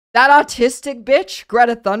That autistic bitch,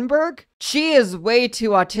 Greta Thunberg, she is way too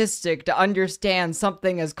autistic to understand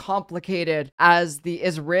something as complicated as the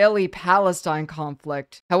Israeli-Palestine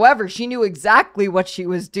conflict. However, she knew exactly what she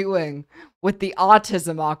was doing with the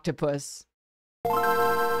autism octopus.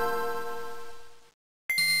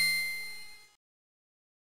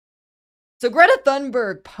 So Greta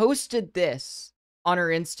Thunberg posted this on her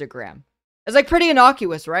Instagram. It's like pretty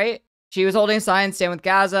innocuous, right? She was holding a sign, stand with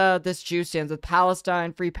Gaza, this Jew stands with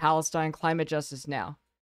Palestine, free Palestine, climate justice now.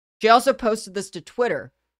 She also posted this to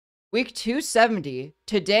Twitter. Week 270,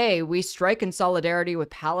 today we strike in solidarity with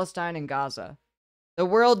Palestine and Gaza. The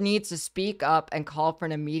world needs to speak up and call for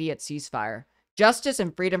an immediate ceasefire. Justice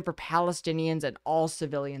and freedom for Palestinians and all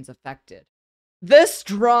civilians affected. This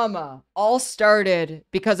drama all started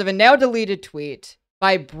because of a now deleted tweet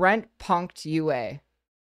by Brent Punked UA.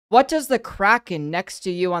 What does the Kraken next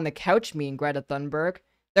to you on the couch mean, Greta Thunberg?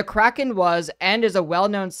 The Kraken was and is a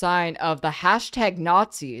well-known sign of the hashtag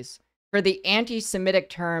Nazis for the anti-Semitic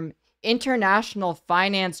term International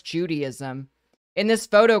Finance Judaism. In this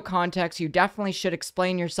photo context, you definitely should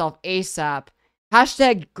explain yourself ASAP.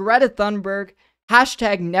 Hashtag Greta Thunberg.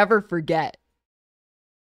 Hashtag never forget.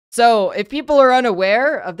 So, if people are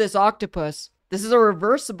unaware of this octopus, this is a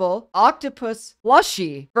reversible octopus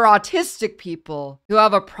plushie for autistic people who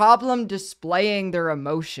have a problem displaying their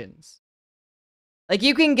emotions. Like,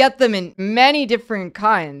 you can get them in many different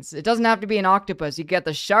kinds. It doesn't have to be an octopus. You get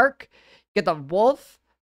the shark, you get the wolf,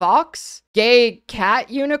 fox, gay cat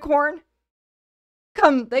unicorn.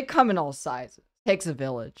 They come in all sizes. Takes a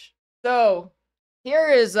village. So, here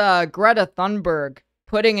is Greta Thunberg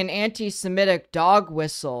putting an anti-Semitic dog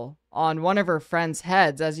whistle on one of her friends'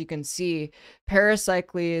 heads. As you can see,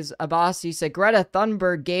 Paracycles Abasi said, Greta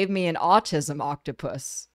Thunberg gave me an autism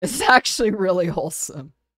octopus. It's actually really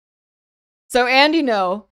wholesome. So Andy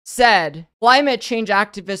No said, climate change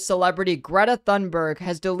activist celebrity Greta Thunberg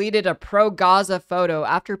has deleted a pro-Gaza photo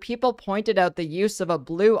after people pointed out the use of a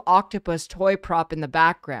blue octopus toy prop in the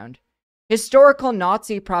background. Historical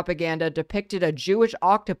Nazi propaganda depicted a Jewish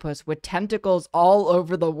octopus with tentacles all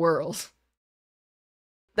over the world.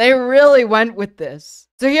 They really went with this.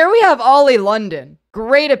 So here we have Ollie London.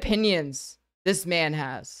 Great opinions this man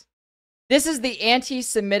has. This is the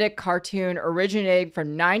anti-Semitic cartoon originating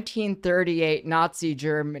from 1938 Nazi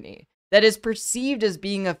Germany that is perceived as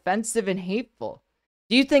being offensive and hateful.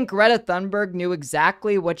 Do you think Greta Thunberg knew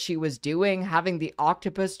exactly what she was doing, having the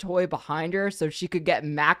octopus toy behind her so she could get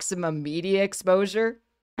maximum media exposure?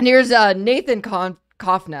 And here's Nathan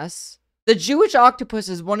Kofnes. The Jewish octopus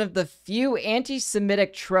is one of the few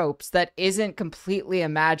anti-Semitic tropes that isn't completely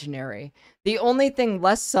imaginary. The only thing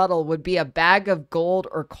less subtle would be a bag of gold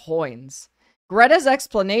or coins. Greta's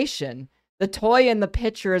explanation, the toy in the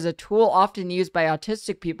picture is a tool often used by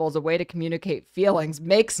autistic people as a way to communicate feelings,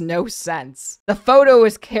 makes no sense. The photo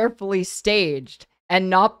is carefully staged,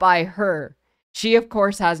 and not by her. She, of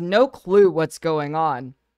course, has no clue what's going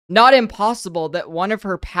on. Not impossible that one of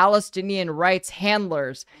her Palestinian rights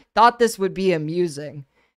handlers thought this would be amusing.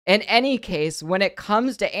 In any case, when it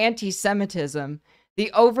comes to anti-Semitism,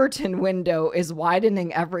 the Overton window is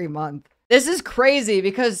widening every month. This is crazy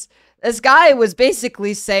because this guy was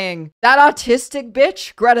basically saying, that autistic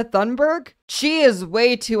bitch, Greta Thunberg, she is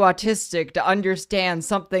way too autistic to understand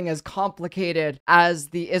something as complicated as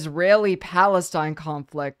the Israeli-Palestine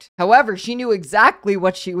conflict. However, she knew exactly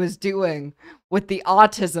what she was doing with the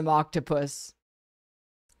autism octopus.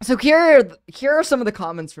 So here are some of the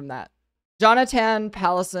comments from that. Jonathan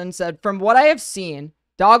Pallison said, from what I have seen,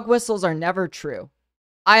 dog whistles are never true.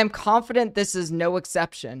 I am confident this is no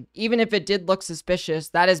exception. Even if it did look suspicious,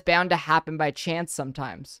 that is bound to happen by chance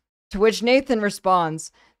sometimes. To which Nathan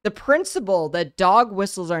responds, the principle that dog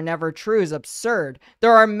whistles are never true is absurd.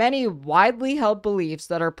 There are many widely held beliefs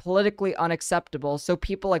that are politically unacceptable, so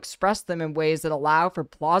people express them in ways that allow for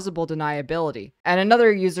plausible deniability. And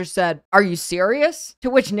another user said, are you serious? To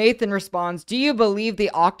which Nathan responds, do you believe the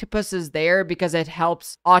octopus is there because it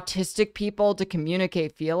helps autistic people to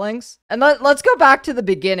communicate feelings? And let's go back to the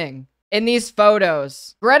beginning. In these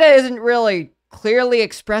photos, Greta isn't really clearly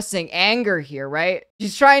expressing anger here, right?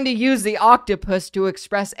 She's trying to use the octopus to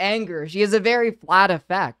express anger. She has a very flat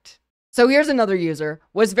effect. So here's another user,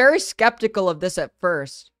 was very skeptical of this at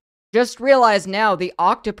first. Just realize now the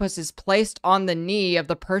octopus is placed on the knee of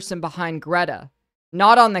the person behind Greta,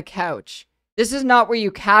 not on the couch. This is not where you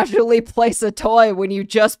casually place a toy when you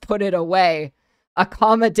just put it away.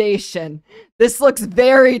 Accommodation. This looks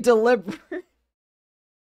very deliberate.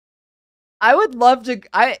 I would love to,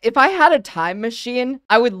 if I had a time machine,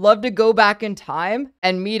 I would love to go back in time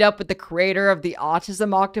and meet up with the creator of the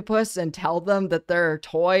autism octopus and tell them that their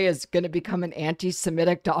toy is going to become an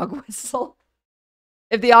anti-Semitic dog whistle.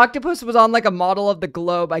 If the octopus was on like a model of the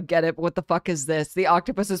globe, I get it, but what the fuck is this? The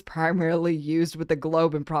octopus is primarily used with the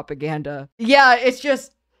globe in propaganda. Yeah, it's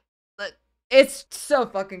so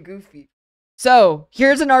fucking goofy. So,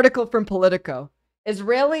 here's an article from Politico.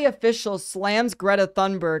 Israeli official slams Greta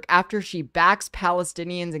Thunberg after she backs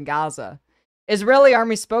Palestinians in Gaza. Israeli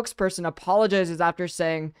army spokesperson apologizes after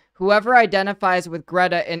saying, whoever identifies with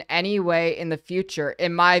Greta in any way in the future,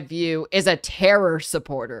 in my view, is a terror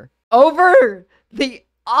supporter. Over the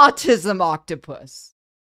autism octopus.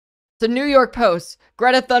 The New York Post,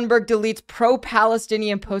 Greta Thunberg deletes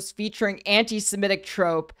pro-Palestinian post featuring anti-Semitic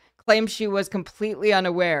trope, claims she was completely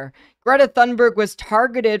unaware. Greta Thunberg was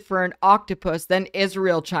targeted for an octopus, then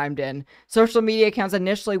Israel chimed in. Social media accounts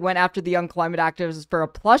initially went after the young climate activist for a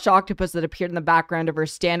plush octopus that appeared in the background of her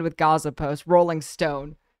Stand with Gaza post, Rolling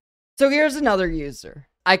Stone. So here's another user.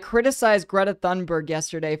 I criticized Greta Thunberg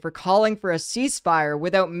yesterday for calling for a ceasefire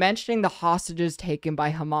without mentioning the hostages taken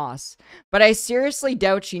by Hamas. But I seriously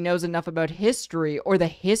doubt she knows enough about history or the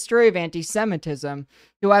history of anti-Semitism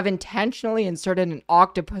to have intentionally inserted an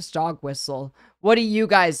octopus dog whistle. What do you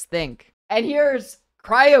guys think? And here's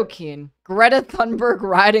Cryokeen, Greta Thunberg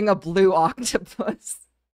riding a blue octopus.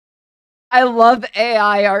 I love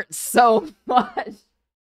AI art so much.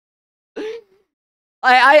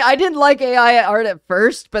 I didn't like AI art at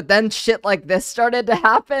first, but then shit like this started to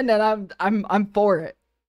happen, and I'm for it.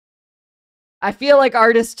 I feel like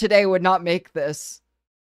artists today would not make this.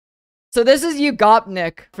 So this is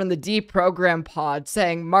Ugopnik from the Deprogram Pod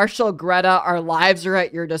saying, Marshall Greta, our lives are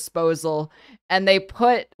at your disposal. And they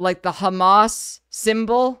put like the Hamas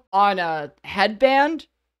symbol on a headband,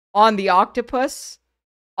 on the octopus,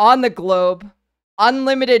 on the globe,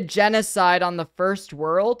 unlimited genocide on the first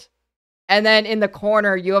world. And then in the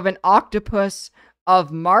corner, you have an octopus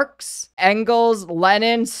of Marx, Engels,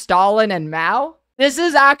 Lenin, Stalin, and Mao. This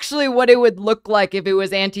is actually what it would look like if it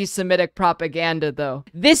was anti-Semitic propaganda, though.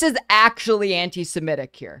 This is actually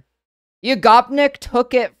anti-Semitic here. Ugopnik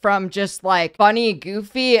took it from just like funny,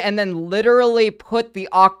 goofy, and then literally put the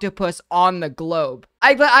octopus on the globe.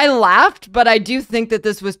 I laughed, but I do think that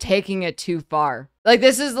this was taking it too far. Like,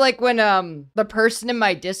 this is like when the person in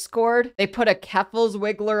my Discord, they put a Keffels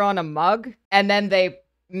Wiggler on a mug, and then they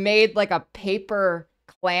made like a paper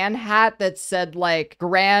clan hat that said like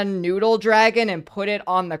Grand Noodle Dragon and put it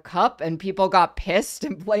on the cup, and people got pissed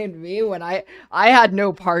and blamed me when I had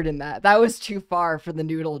no part in that. That was too far for the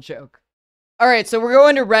noodle joke. All right, so we're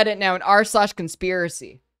going to Reddit now in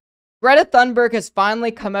r/conspiracy. Greta Thunberg has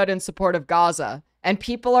finally come out in support of Gaza, and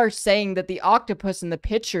people are saying that the octopus in the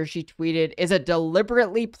picture she tweeted is a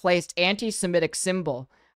deliberately placed anti-Semitic symbol.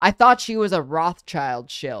 I thought she was a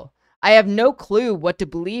Rothschild shill. I have no clue what to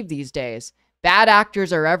believe these days. Bad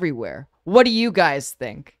actors are everywhere. What do you guys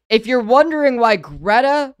think? If you're wondering why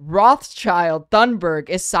Greta Rothschild Thunberg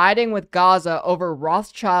is siding with Gaza over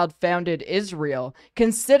Rothschild-founded Israel,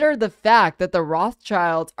 consider the fact that the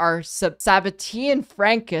Rothschilds are Sabbatean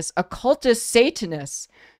Frankists, occultist Satanists,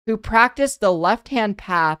 who practice the left-hand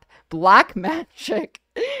path, black magic.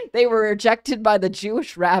 They were rejected by the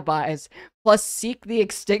Jewish rabbis, plus seek the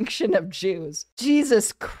extinction of Jews.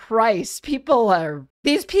 Jesus Christ,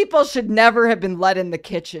 these people should never have been let in the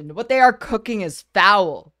kitchen. What they are cooking is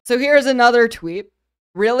foul. So here's another tweet.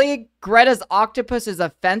 Really? Greta's octopus is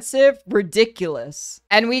offensive? Ridiculous.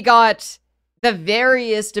 And we got the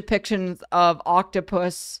various depictions of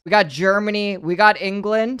octopus. We got Germany. We got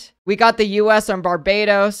England. We got the US on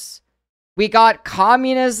Barbados. We got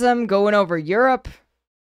communism going over Europe.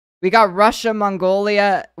 We got Russia,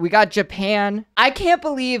 Mongolia. We got Japan. I can't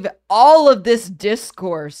believe all of this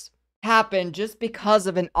discourse happened just because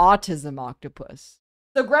of an autism octopus.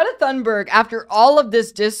 So Greta Thunberg, after all of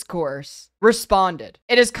this discourse, responded.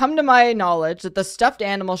 It has come to my knowledge that the stuffed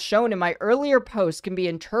animal shown in my earlier post can be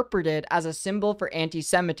interpreted as a symbol for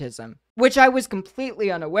anti-Semitism, which I was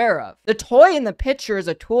completely unaware of. The toy in the picture is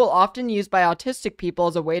a tool often used by autistic people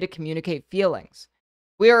as a way to communicate feelings.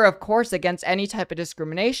 We are, of course, against any type of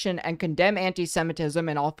discrimination and condemn anti-Semitism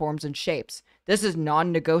in all forms and shapes. This is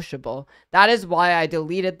non-negotiable. That is why I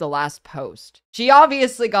deleted the last post. She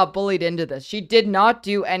obviously got bullied into this. She did not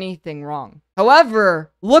do anything wrong.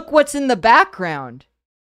 However, look what's in the background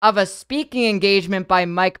of a speaking engagement by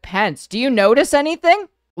Mike Pence. Do you notice anything?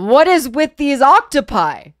 What is with these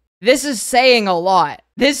octopi? This is saying a lot.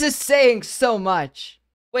 This is saying so much.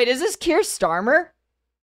 Wait, is this Keir Starmer?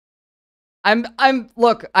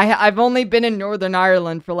 Look, I've only been in Northern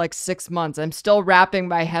Ireland for like 6 months. I'm still wrapping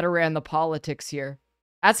my head around the politics here.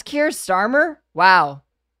 That's Keir Starmer? Wow.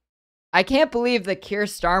 I can't believe that Keir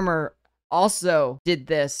Starmer also did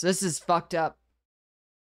this. This is fucked up.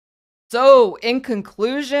 So, in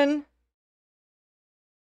conclusion,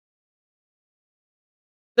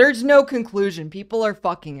 there's no conclusion. People are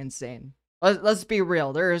fucking insane. Let's be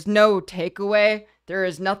real. There is no takeaway. There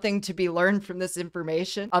is nothing to be learned from this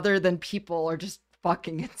information other than people are just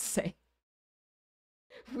fucking insane.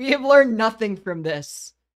 We have learned nothing from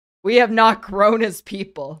this. We have not grown as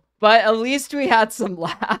people, but at least we had some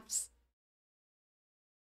laughs.